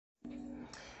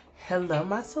Hello,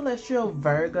 my celestial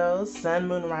Virgos, Sun,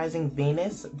 Moon, Rising,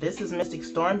 Venus. This is Mystic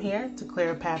Storm here to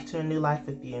clear a path to a new life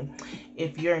with you.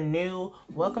 If you're new,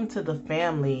 welcome to the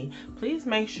family. Please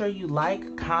make sure you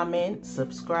like, comment,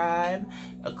 subscribe,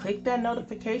 click that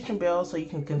notification bell so you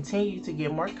can continue to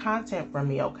get more content from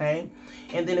me, okay?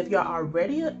 And then if you're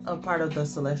already a part of the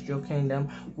Celestial Kingdom,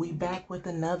 we back with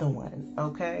another one,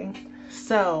 okay?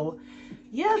 So,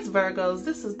 yes, Virgos,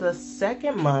 this is the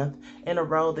second month in a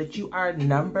row that you are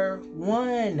number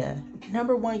one.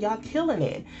 Number one, y'all killing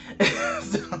it.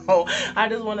 So I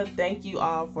just want to thank you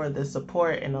all for the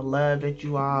support and the love that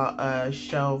you all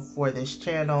show for this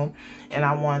channel. And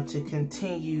I want to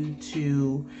continue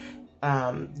to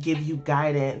give you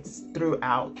guidance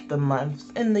throughout the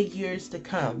months and the years to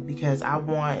come, because I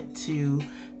want to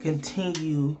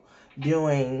continue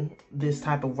doing this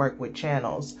type of work with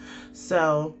channels.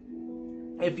 So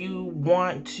if you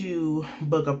want to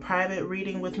book a private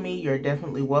reading with me, you're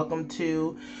definitely welcome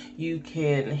to. You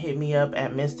can hit me up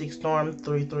at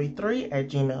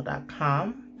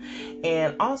mysticstorm333@gmail.com.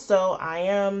 And also, I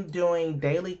am doing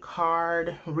daily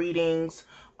card readings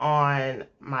on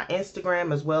my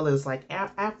Instagram, as well as like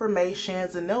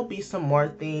affirmations, and there'll be some more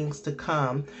things to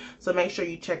come. So make sure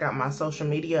you check out my social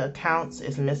media accounts.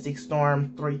 It's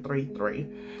mysticstorm333.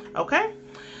 Okay?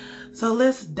 So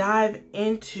let's dive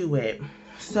into it.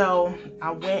 So I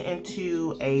went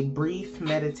into a brief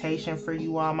meditation for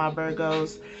you all, my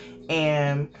Virgos,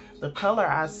 and the color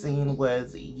I seen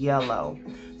was yellow.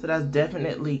 So that's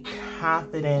definitely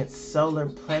confidence, solar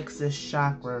plexus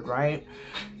chakra, right?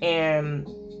 And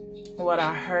what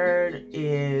I heard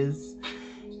is,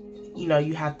 you know,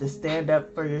 you have to stand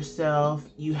up for yourself.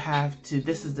 You have to,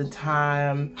 this is the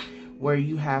time where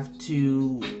you have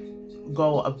to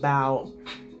go about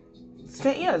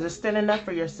just standing up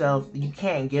for yourself. You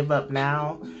can't give up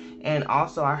now. And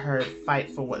also I heard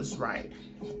fight for what's right,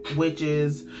 which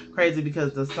is crazy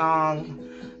because the song,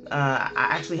 I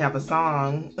actually have a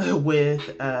song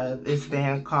with this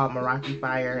band called Meraki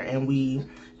Fire, and we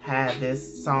had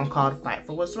this song called Fight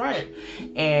for What's Right.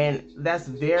 And that's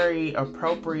very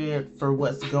appropriate for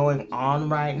what's going on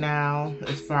right now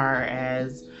as far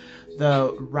as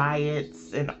the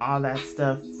riots and all that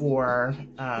stuff for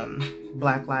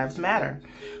Black Lives Matter.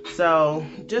 So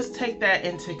just take that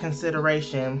into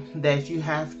consideration, that you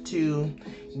have to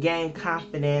gain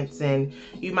confidence, and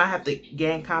you might have to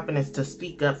gain confidence to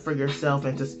speak up for yourself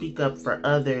and to speak up for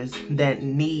others that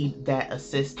need that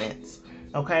assistance.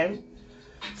 Okay?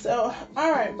 So,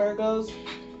 all right, Virgos,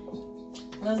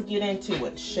 let's get into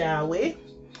it, shall we?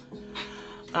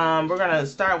 We're going to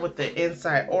start with the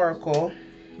Insight Oracle,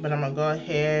 but I'm going to go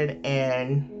ahead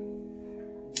and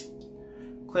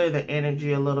clear the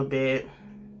energy a little bit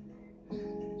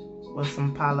with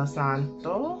some Palo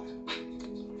Santo.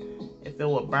 If it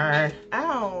will burn.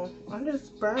 Ow! I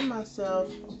just burned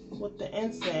myself with the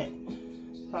incense.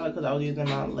 Probably because I was using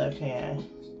my left hand.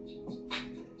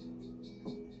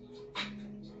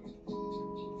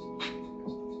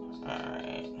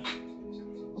 Alright.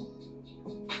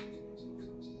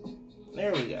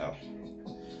 There we go.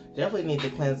 Definitely need to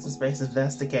cleanse the space if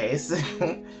that's the case.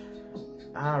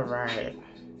 Alright.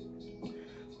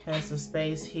 Cleanse the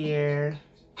space here.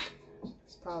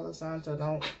 This Palo Santo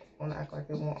don't want to act like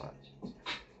it want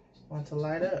to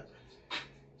light up.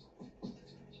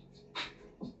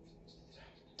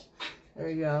 There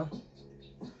we go.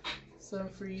 Some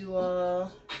for you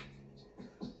all.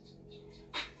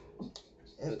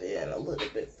 And then a little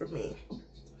bit for me.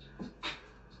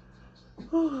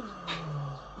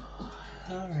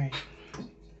 Alright.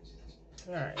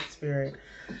 Alright, Spirit.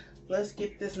 Let's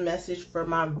get this message for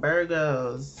my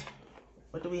Virgos.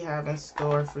 What do we have in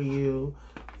store for you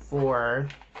for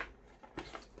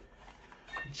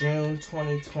June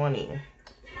 2020?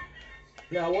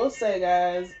 Now, I will say,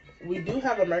 guys, we do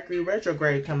have a Mercury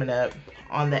retrograde coming up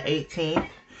on the 18th.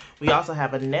 We also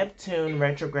have a Neptune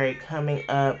retrograde coming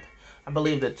up, I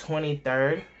believe, the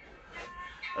 23rd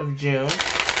of June.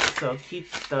 So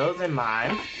keep those in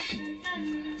mind.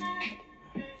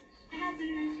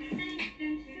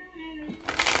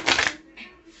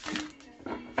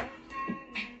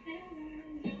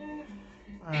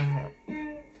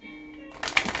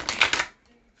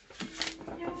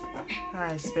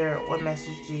 Alright, Spirit, what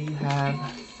message do you have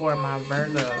for my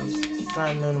Virgos,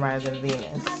 Sun, Moon, Rising,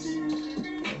 Venus?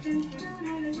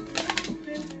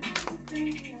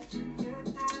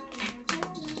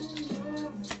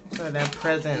 So that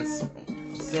presence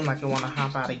seemed like it want to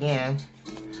hop out again.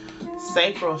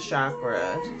 Sacral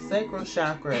chakra. Sacral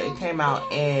chakra. It came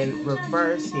out in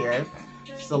reverse here.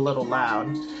 It's a little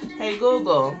loud. Hey,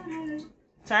 Google,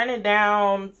 turn it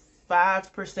down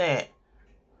 5%.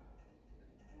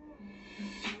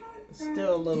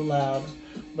 still a little loud,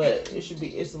 but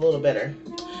it's a little better.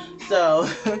 So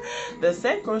the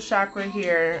sacral chakra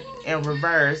here in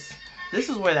reverse, this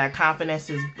is where that confidence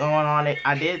is going on. It.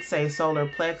 I did say solar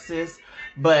plexus,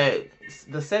 but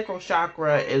the sacral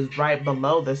chakra is right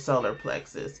below the solar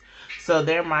plexus. So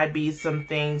there might be some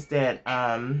things that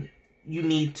you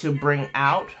need to bring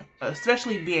out,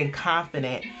 especially being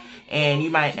confident. And you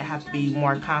might have to be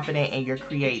more confident in your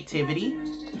creativity.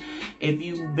 If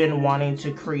you've been wanting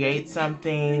to create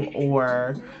something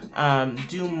or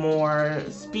do more,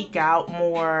 speak out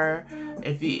more.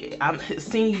 I'm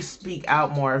seeing you speak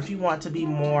out more. If you want to be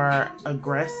more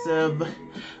aggressive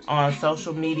on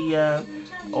social media,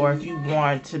 or if you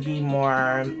want to be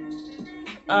more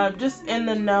just in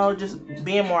the know, just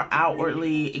being more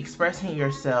outwardly expressing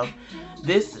yourself,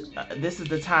 this is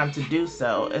the time to do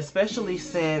so, especially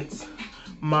since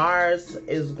Mars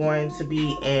is going to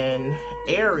be in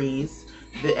Aries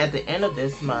at the end of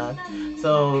this month.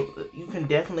 So you can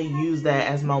definitely use that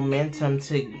as momentum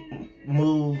to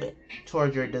move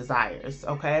towards your desires,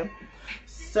 okay?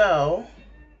 So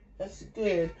that's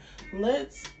good.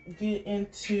 Let's get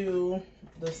into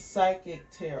the Psychic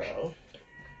Tarot.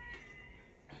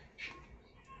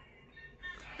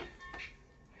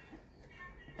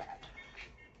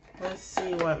 Let's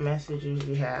see what messages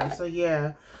you have. So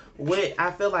yeah,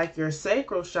 I feel like your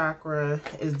sacral chakra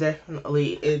is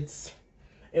definitely, it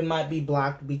might be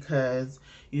blocked because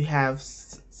you have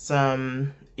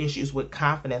some issues with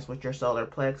confidence with your solar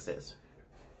plexus.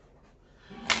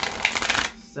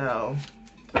 So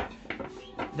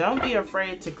don't be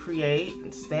afraid to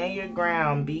create, stand your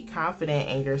ground, be confident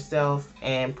in yourself,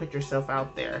 and put yourself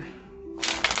out there.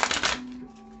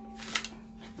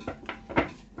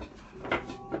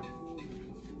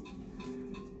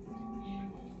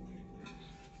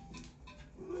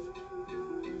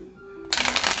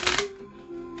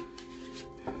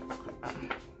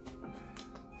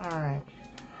 Alright,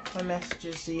 what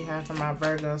messages do you have for my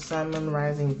Virgo Sun, Moon,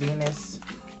 Rising, Venus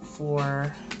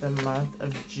for the month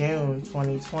of June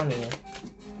 2020?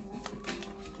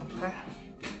 Okay.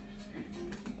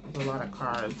 There's a lot of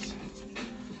cards.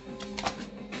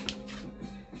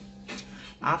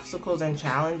 Obstacles and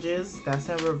challenges, that's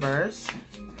in reverse.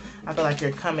 I feel like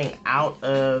you're coming out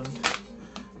of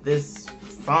this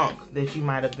funk that you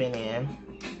might have been in.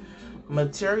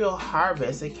 Material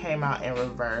harvest, it came out in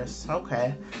reverse.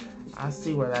 Okay, I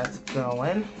see where that's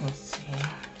going. Let's see.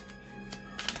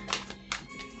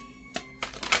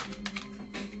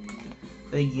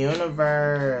 The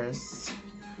universe.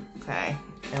 Okay,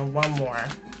 and one more.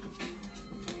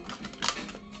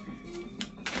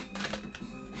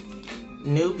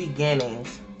 New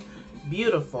beginnings.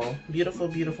 Beautiful, beautiful,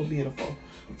 beautiful, beautiful.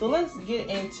 So let's get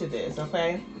into this,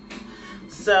 okay?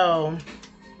 So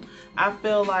I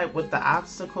feel like with the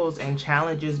obstacles and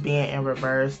challenges being in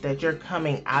reverse, that you're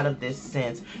coming out of this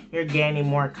sense. You're gaining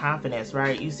more confidence,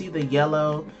 right? You see the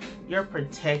yellow, you're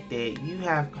protected.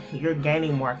 You're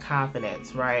gaining more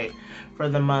confidence, right? For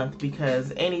the month,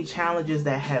 because any challenges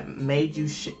that have made you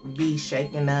be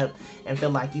shaken up and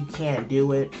feel like you can't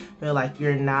do it, feel like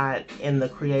you're not in the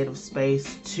creative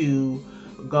space to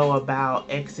go about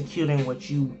executing what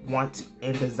you want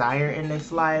and desire in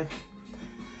this life,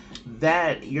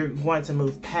 that you're going to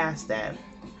move past that.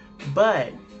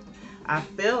 But I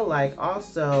feel like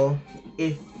also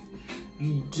if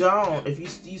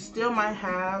you still might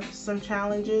have some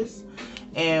challenges,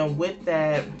 and with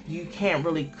that you can't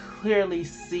really clearly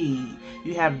see,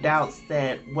 you have doubts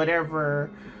that whatever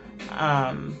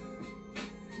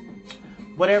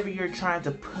you're trying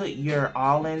to put your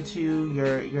all into,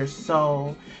 your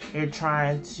soul, you're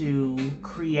trying to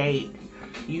create,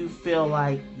 you feel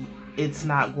like it's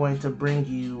not going to bring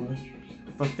you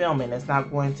fulfillment. It's not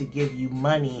going to give you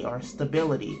money or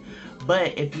stability.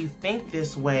 But if you think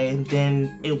this way,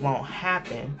 then it won't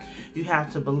happen. You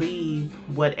have to believe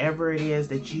whatever it is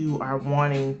that you are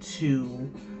wanting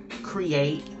to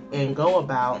create and go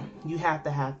about, you have to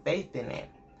have faith in it.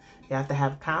 You have to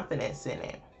have confidence in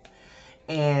it.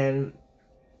 And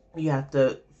you have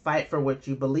to fight for what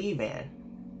you believe in.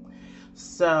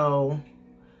 So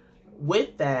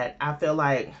with that, I feel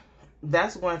like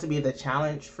that's going to be the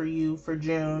challenge for you for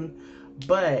June.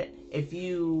 But if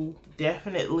you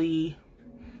definitely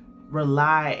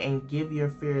rely and give your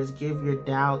fears, give your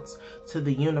doubts to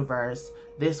the universe,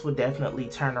 this will definitely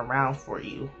turn around for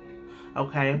you.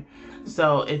 Okay?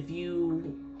 So if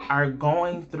you are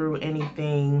going through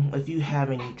anything, if you have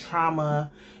any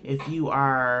trauma, if you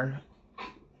are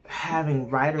having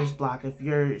writer's block, if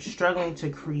you're struggling to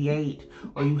create,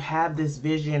 or you have this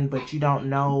vision but you don't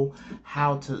know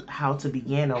how to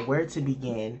begin or where to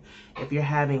begin, if you're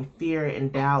having fear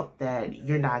and doubt that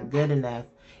you're not good enough,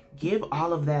 give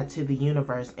all of that to the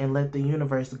universe and let the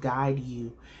universe guide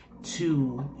you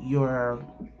to your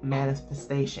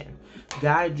manifestation,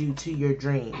 guide you to your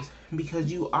dreams,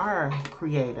 because you are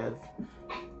creative.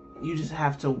 You just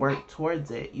have to work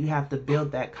towards it. You have to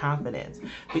build that confidence,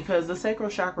 because the sacral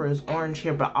chakra is orange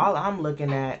here, but all I'm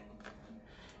looking at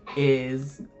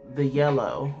is the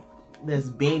yellow that's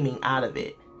beaming out of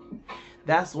it.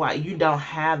 That's why you don't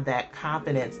have that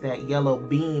confidence, that yellow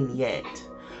beam yet,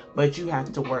 but you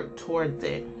have to work towards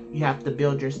it. You have to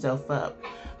build yourself up,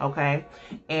 okay?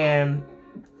 And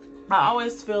I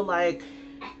always feel like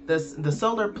the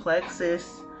solar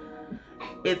plexus,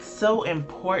 it's so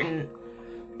important.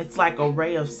 It's like a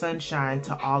ray of sunshine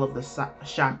to all of the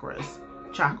chakras.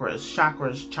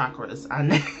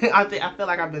 I feel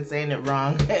like I've been saying it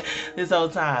wrong this whole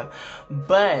time,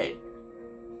 but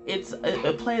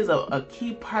it plays a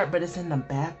key part, but it's in the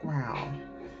background.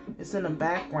 It's in the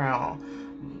background,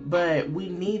 but we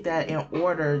need that in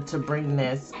order to bring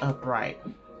this upright.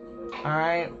 All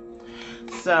right,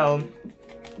 so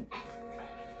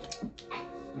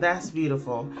that's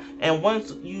beautiful. And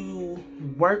once you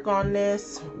work on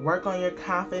this, work on your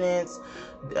confidence,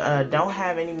 don't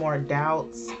have any more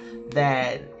doubts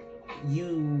that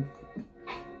you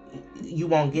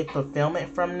won't get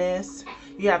fulfillment from this.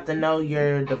 You have to know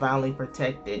you're divinely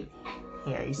protected.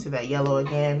 Here, you see that yellow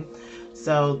again?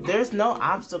 So there's no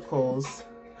obstacles.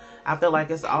 I feel like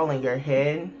it's all in your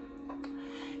head.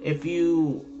 If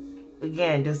you,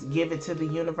 again, just give it to the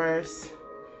universe,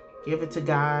 give it to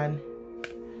God,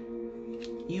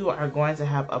 you are going to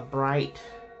have a bright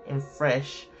and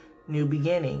fresh new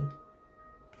beginning.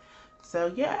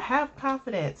 So yeah, have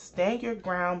confidence, stand your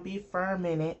ground, be firm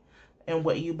in it, and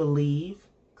what you believe,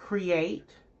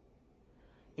 create,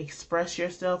 express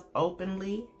yourself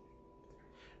openly,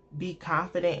 be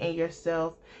confident in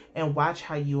yourself, and watch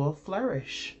how you will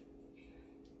flourish.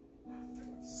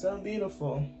 So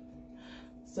beautiful.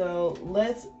 So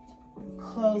let's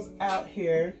close out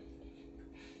here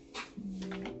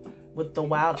with the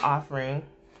wild offering.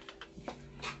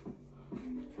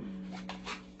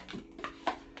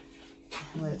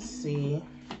 Let's see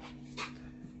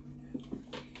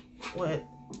what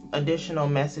additional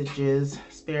messages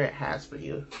Spirit has for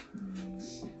you.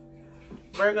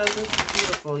 Virgo, this is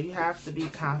beautiful. You have to be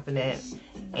confident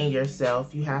in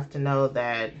yourself. You have to know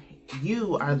that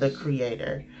you are the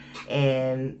creator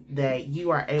and that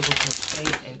you are able to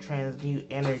shape and transmute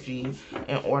energy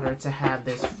in order to have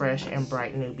this fresh and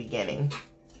bright new beginning.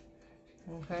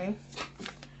 Okay?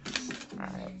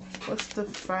 Alright. What's the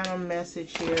final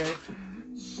message here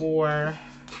for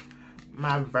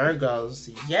my Virgos?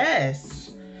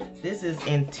 Yes! This is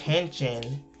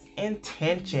intention.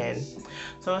 Intention.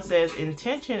 So it says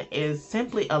intention is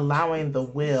simply allowing the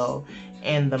will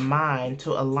and the mind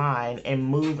to align and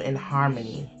move in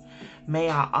harmony. May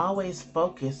I always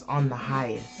focus on the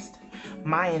highest.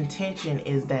 My intention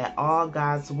is that all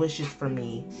God's wishes for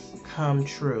me come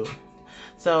true.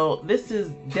 So this is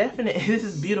definite. This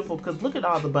is beautiful, because look at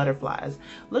all the butterflies.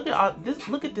 Look at all this.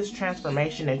 Look at this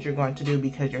transformation that you're going to do,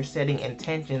 because you're setting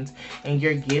intentions and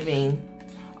you're giving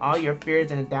all your fears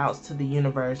and doubts to the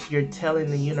universe. You're telling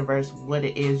the universe what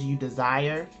it is you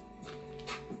desire,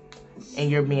 and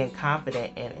you're being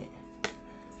confident in it.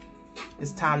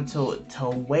 It's time to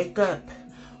wake up.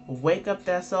 Wake up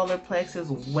that solar plexus.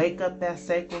 Wake up that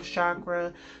sacral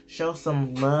chakra. Show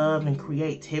some love and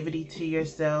creativity to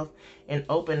yourself, and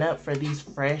open up for these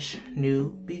fresh new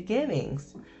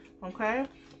beginnings. Okay?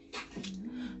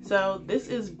 So this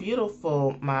is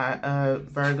beautiful, my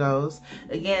Virgos.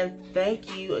 Again,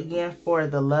 thank you again for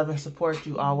the love and support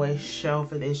you always show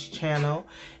for this channel.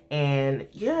 And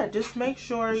yeah, just make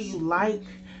sure you like.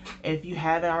 If you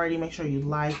haven't already, make sure you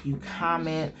like, you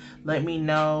comment. Let me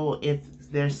know if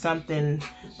there's something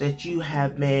that you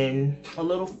have been a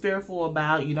little fearful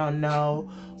about. You don't know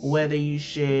whether you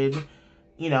should,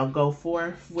 go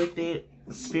forth with it.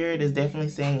 Spirit is definitely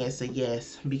saying it's a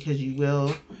yes, because you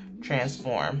will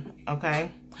transform.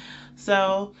 Okay?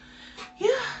 So,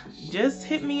 yeah, just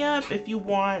hit me up if you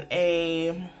want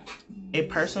a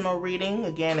personal reading.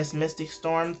 Again, it's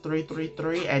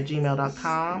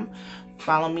mysticstorm333@gmail.com.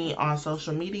 Follow me on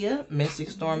social media,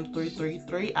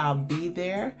 mysticstorm333. I'll be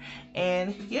there.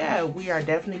 And yeah, we are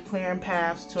definitely clearing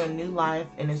paths to a new life,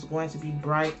 and it's going to be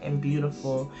bright and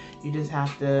beautiful. You just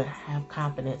have to have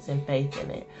confidence and faith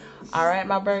in it. All right,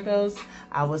 my Virgos,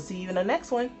 I will see you in the next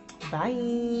one.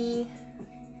 Bye.